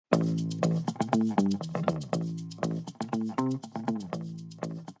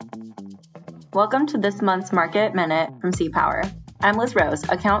Welcome to this month's Market Minute from CPower. I'm Liz Rose,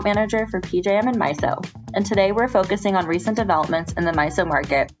 Account Manager for PJM and MISO, and today we're focusing on recent developments in the MISO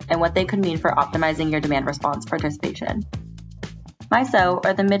market and what they could mean for optimizing your demand response participation. MISO,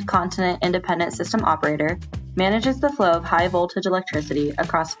 or the Mid-Continent Independent System Operator, manages the flow of high-voltage electricity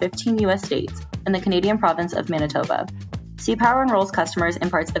across 15 U.S. states and the Canadian province of Manitoba. CPower enrolls customers in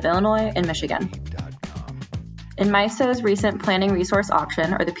parts of Illinois and Michigan. In MISO's recent Planning Resource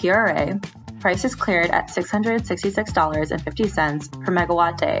Auction, or the PRA, prices cleared at $666.50 per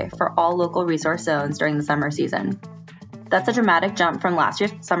megawatt day for all local resource zones during the summer season. That's a dramatic jump from last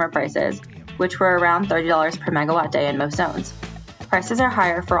year's summer prices, which were around $30 per megawatt day in most zones. Prices are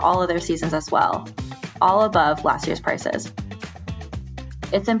higher for all other seasons as well, all above last year's prices.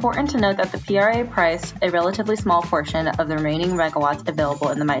 It's important to note that the PRA priced a relatively small portion of the remaining megawatts available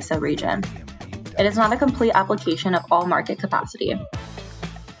in the MISO region. It is not a complete application of all market capacity.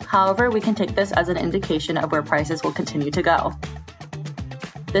 However, we can take this as an indication of where prices will continue to go.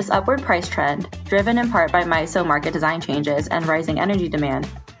 This upward price trend, driven in part by MISO market design changes and rising energy demand,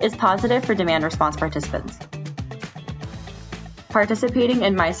 is positive for demand response participants. Participating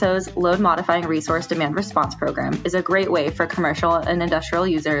in MISO's Load Modifying Resource Demand Response Program is a great way for commercial and industrial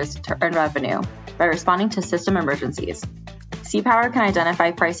users to earn revenue by responding to system emergencies. CPower can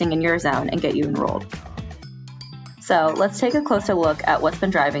identify pricing in your zone and get you enrolled. So let's take a closer look at what's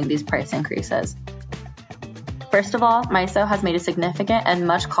been driving these price increases. First of all, MISO has made a significant and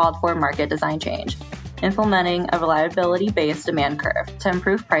much called for market design change, implementing a reliability-based demand curve to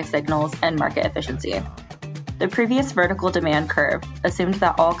improve price signals and market efficiency. The previous vertical demand curve assumed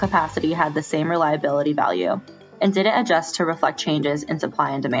that all capacity had the same reliability value and didn't adjust to reflect changes in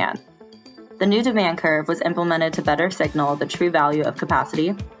supply and demand. The new demand curve was implemented to better signal the true value of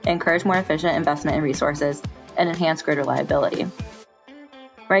capacity, encourage more efficient investment in resources, and enhance grid reliability.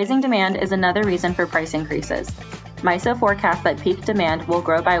 Rising demand is another reason for price increases. MISO forecasts that peak demand will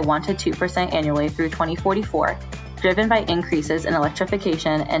grow by 1 to 2% annually through 2044, driven by increases in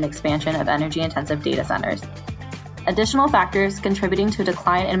electrification and expansion of energy-intensive data centers. Additional factors contributing to a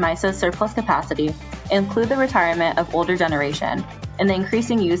decline in MISO's surplus capacity include the retirement of older generation and the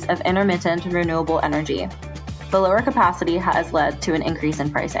increasing use of intermittent renewable energy. The lower capacity has led to an increase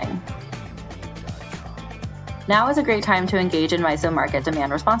in pricing. Now is a great time to engage in MISO market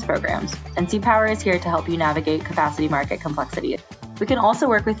demand response programs, and CPower is here to help you navigate capacity market complexity. We can also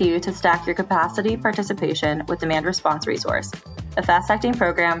work with you to stack your capacity participation with Demand Response Resource, a fast-acting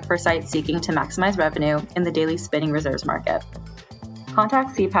program for sites seeking to maximize revenue in the daily spinning reserves market.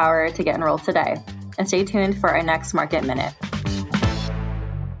 Contact CPower to get enrolled today, and stay tuned for our next Market Minute.